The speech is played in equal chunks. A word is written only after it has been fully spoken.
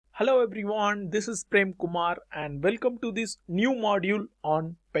Hello everyone, this is Prem Kumar and welcome to this new module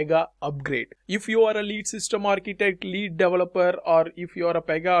on Pega Upgrade. If you are a lead system architect, lead developer, or if you are a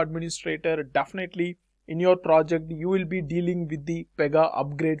Pega administrator, definitely in your project you will be dealing with the Pega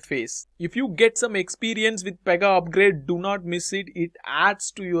Upgrade phase. If you get some experience with Pega Upgrade, do not miss it. It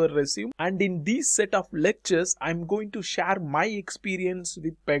adds to your resume. And in this set of lectures, I'm going to share my experience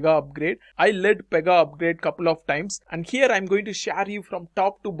with Pega Upgrade. I led Pega Upgrade couple of times, and here I'm going to share you from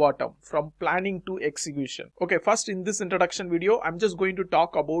top to bottom, from planning to execution. Okay, first in this introduction video, I'm just going to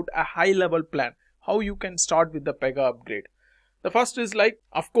talk about a high level plan, how you can start with the Pega Upgrade. The first is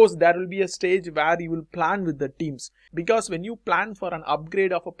of course, there will be a stage where you will plan with the teams, because when you plan for an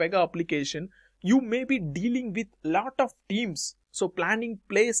upgrade of a Pega application, you may be dealing with lot of teams. So planning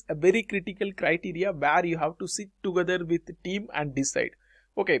plays a very critical criteria where you have to sit together with the team and decide.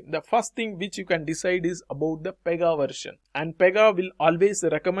 Okay, the first thing which you can decide is about the Pega version, and Pega will always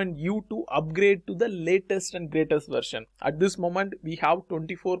recommend you to upgrade to the latest and greatest version. At this moment we have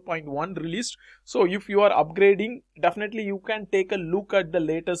 24.1 released, so if you are upgrading, definitely you can take a look at the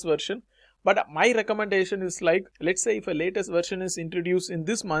latest version. But my recommendation is let's say if a latest version is introduced in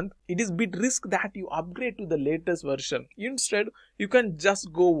this month, it is bit risk that you upgrade to the latest version. Instead, you can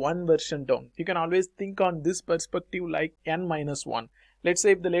just go one version down. You can always think on this perspective like n-1. Let's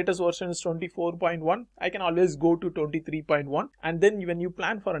say if the latest version is 24.1, I can always go to 23.1, and then when you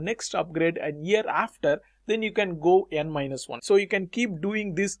plan for a next upgrade a year after, then you can go n-1. So you can keep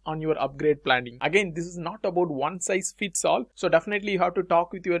doing this on your upgrade planning. Again, this is not about one size fits all. So definitely you have to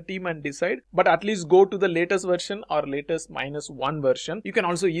talk with your team and decide, but at least go to the latest version or latest -1 version. You can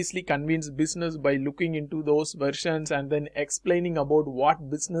also easily convince business by looking into those versions and then explaining about what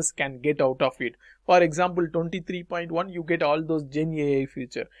business can get out of it. For example, 23.1, you get all those Gen AI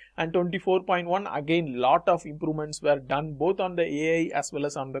feature, and 24.1, again, lot of improvements were done both on the AI as well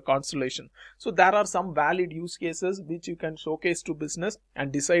as on the Constellation. So there are some valid use cases which you can showcase to business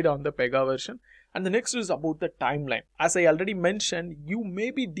and decide on the Pega version. And the next is about the timeline. As I already mentioned, you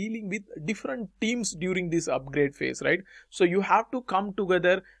may be dealing with different teams during this upgrade phase, right? So you have to come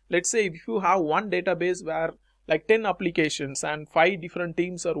together. Let's say if you have one database where 10 applications and 5 different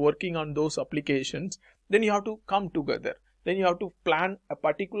teams are working on those applications, then you have to come together. Then you have to plan a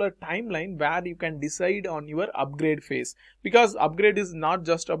particular timeline where you can decide on your upgrade phase, because upgrade is not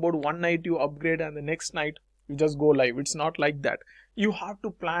just about one night you upgrade and the next night you just go live. It's not like that. You have to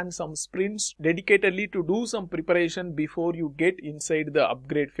plan some sprints dedicatedly to do some preparation before you get inside the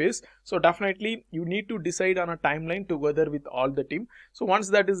upgrade phase. So definitely you need to decide on a timeline together with all the team. So once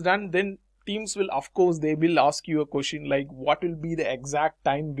that is done, then teams will, of course, they will ask you a question like what will be the exact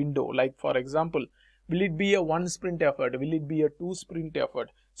time window. Like for example, will it be a 1 sprint effort? Will it be a 2 sprint effort?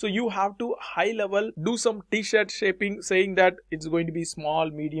 So you have to high level do some t-shirt shaping, saying that it's going to be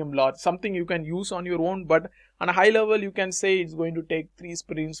small, medium, large, something you can use on your own. But on a high level, you can say it's going to take 3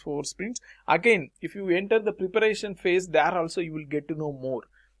 sprints, 4 sprints. Again, if you enter the preparation phase, there also you will get to know more.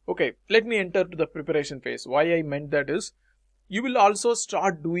 Okay, let me enter to the preparation phase. Why I meant that is, you will also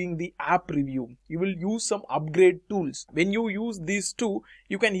start doing the app review. You will use some upgrade tools. When you use these two,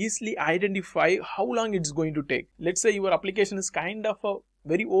 you can easily identify how long it's going to take. Let's say your application is kind of a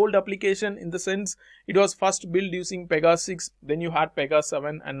very old application, in the sense it was first built using Pega 6, then you had Pega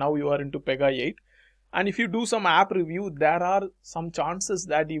 7, and now you are into Pega 8. And if you do some app review, there are some chances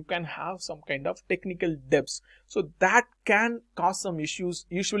that you can have some kind of technical debts. So that can cause some issues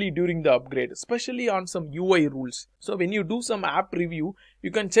usually during the upgrade, especially on some UI rules. So when you do some app review, you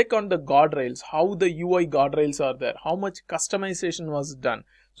can check on the guardrails, how the UI guardrails are there, how much customization was done.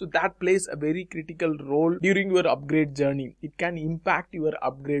 So that plays a very critical role during your upgrade journey. It can impact your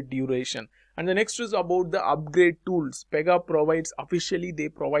upgrade duration. And the next is about the upgrade tools. Pega provides, officially they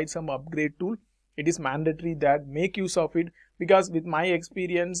provide some upgrade tool. It is mandatory that make use of it, because with my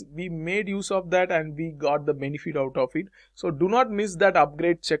experience, we made use of that and we got the benefit out of it. So do not miss that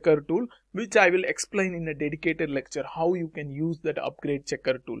upgrade checker tool, which I will explain in a dedicated lecture how you can use that upgrade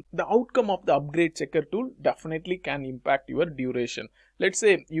checker tool. The outcome of the upgrade checker tool definitely can impact your duration. Let's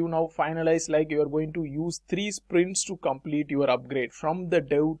say you now finalize you are going to use 3 sprints to complete your upgrade from the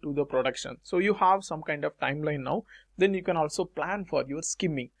dev to the production. So you have some kind of timeline now. Then you can also plan for your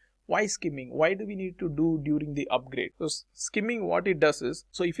skimming. Why skimming? Why do we need to do during the upgrade? So skimming, what it does is,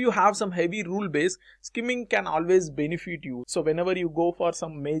 so if you have some heavy rule base, skimming can always benefit you. So whenever you go for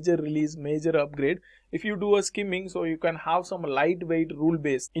some major release, major upgrade, if you do a skimming, so you can have some lightweight rule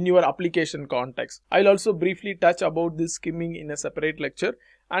base in your application context. I'll also briefly touch about this skimming in a separate lecture.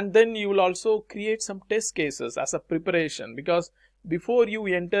 And then you will also create some test cases as a preparation, because before you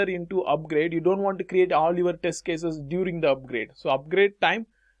enter into upgrade, you don't want to create all your test cases during the upgrade. So upgrade time,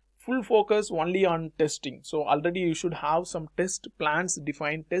 full focus only on testing. So already you should have some test plans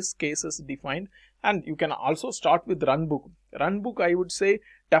defined, test cases defined, and you can also start with runbook. Runbook, I would say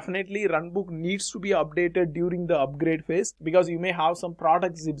definitely runbook needs to be updated during the upgrade phase, because you may have some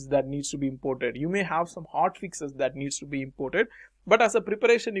product zips that needs to be imported. You may have some hot fixes that needs to be imported. But as a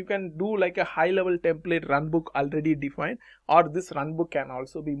preparation, you can do like a high level template runbook already defined, or this runbook can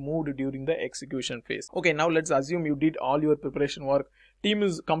also be moved during the execution phase. Okay, now let's assume you did all your preparation work. Team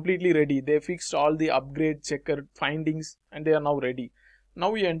is completely ready. They fixed all the upgrade checker findings and they are now ready. Now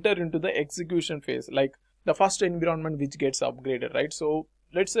we enter into the execution phase, like the first environment which gets upgraded, right? So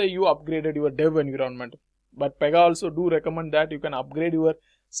let's say you upgraded your dev environment, but Pega also do recommend that you can upgrade your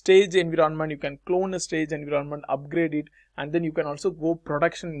stage environment. You can clone a stage environment, upgrade it, and then you can also go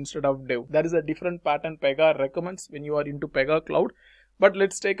production instead of dev. That is a different pattern Pega recommends when you are into Pega Cloud. But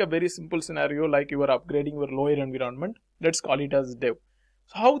let's take a very simple scenario, like you are upgrading your lower environment. Let's call it as dev.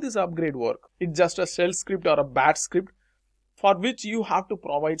 So how this upgrade work? It's just a shell script or a batch script for which you have to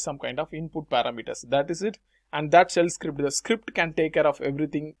provide some kind of input parameters. That is it. And that shell script, the script can take care of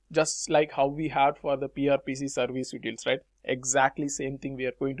everything, just like how we had for the PRPC service utils, right? Exactly same thing we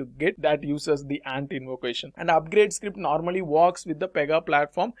are going to get that uses the ant invocation. And upgrade script normally works with the Pega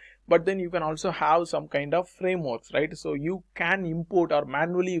platform, but then you can also have some kind of frameworks, right? So you can import, or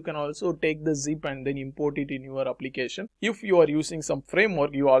manually you can also take the zip and then import it in your application. If you are using some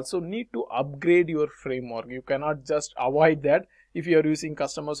framework, you also need to upgrade your framework. You cannot just avoid that. If you are using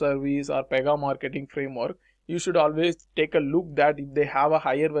customer service or Pega marketing framework, you should always take a look that if they have a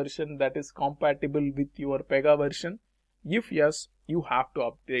higher version that is compatible with your Pega version. If yes, you have to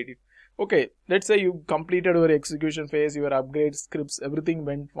upgrade it. Okay, let's say you completed your execution phase, your upgrade scripts, everything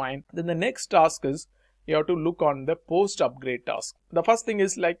went fine. Then the next task is you have to look on the post upgrade task. The first thing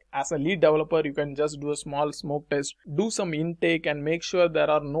is, like, as a lead developer, you can just do a small smoke test, do some intake and make sure there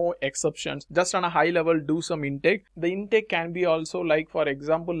are no exceptions. Just on a high level, do some intake. The intake can be also, like, for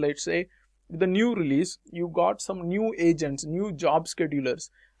example, let's say with the new release, you got some new agents, new job schedulers,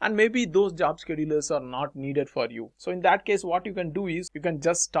 and maybe those job schedulers are not needed for you. So in that case, what you can do is you can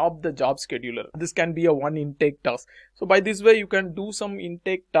just stop the job scheduler. This can be a one intake task. So by this way, you can do some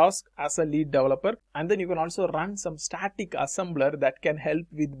intake task as a lead developer, and then you can also run some static assembler that can help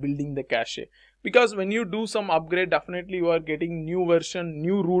with building the cache. Because when you do some upgrade, definitely you are getting new version,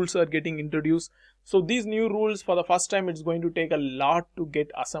 new rules are getting introduced. So these new rules, for the first time, it's going to take a lot to get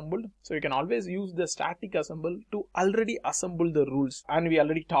assembled. So you can always use the static assemble to already assemble the rules. And we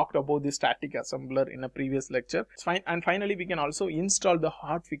already talked about the static assembler in a previous lecture. It's fine. And finally, we can also install the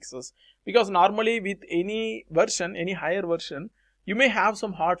hot fixes, because normally with any version, any higher version, you may have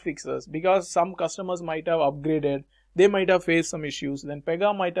some hot fixes because some customers might have upgraded. They might have faced some issues. Then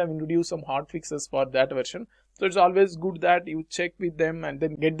Pega might have introduced some hot fixes for that version. So it's always good that you check with them and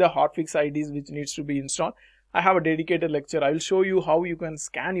then get the hotfix IDs which needs to be installed. I have a dedicated lecture. I will show you how you can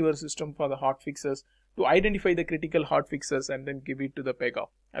scan your system for the hotfixes to identify the critical hotfixes and then give it to the Pega.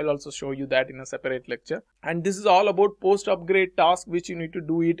 I will also show you that in a separate lecture. And this is all about post-upgrade task which you need to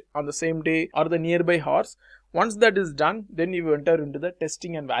do it on the same day or the nearby hours. Once that is done, then you enter into the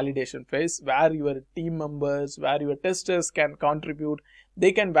testing and validation phase, where your team members, where your testers can contribute.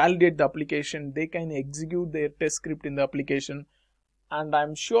 They can validate the application, they can execute their test script in the application, and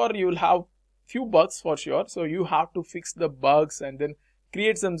I'm sure you will have few bugs for sure. So you have to fix the bugs and then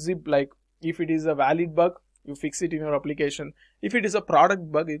create some zip. Like if it is a valid bug, you fix it in your application. If it is a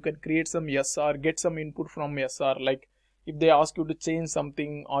product bug, you can create some SR, get some input from SR. Like if they ask you to change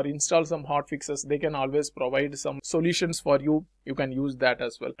something or install some hotfixes, they can always provide some solutions for you. You can use that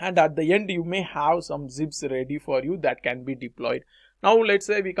as well. And at the end, you may have some zips ready for you that can be deployed. Now let's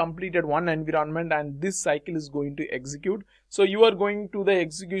say we completed one environment and this cycle is going to execute. So you are going to the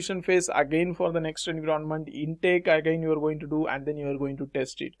execution phase again for the next environment, intake again you are going to do, and then you are going to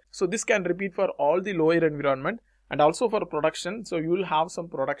test it. So this can repeat for all the lower environment and also for production. So you will have some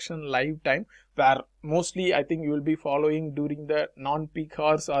production live time where mostly I think you will be following during the non-peak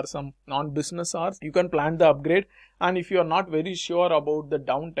hours or some non-business hours. You can plan the upgrade, and if you are not very sure about the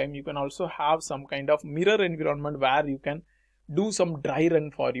downtime, you can also have some kind of mirror environment where you can do some dry run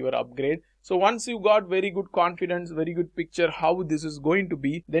for your upgrade. So once you got very good confidence, very good picture how this is going to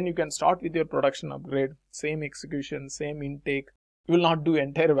be, then you can start with your production upgrade. Same execution, same intake. You will not do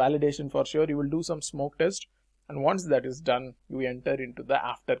entire validation for sure. You will do some smoke test. And once that is done, you enter into the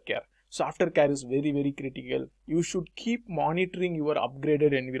aftercare. So aftercare is very, very critical. You should keep monitoring your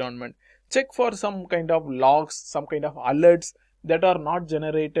upgraded environment. Check for some kind of logs, some kind of alerts that are not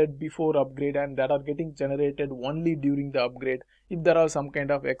generated before upgrade and that are getting generated only during the upgrade. If there are some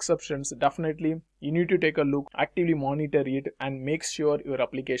kind of exceptions, definitely you need to take a look, actively monitor it, and make sure your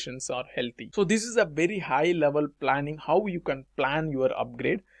applications are healthy. So this is a very high level planning, how you can plan your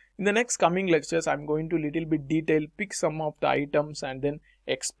upgrade. In the next coming lectures, I'm going to little bit detail, pick some of the items and then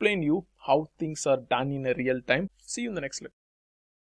explain you how things are done in a real time. See you in the next lecture.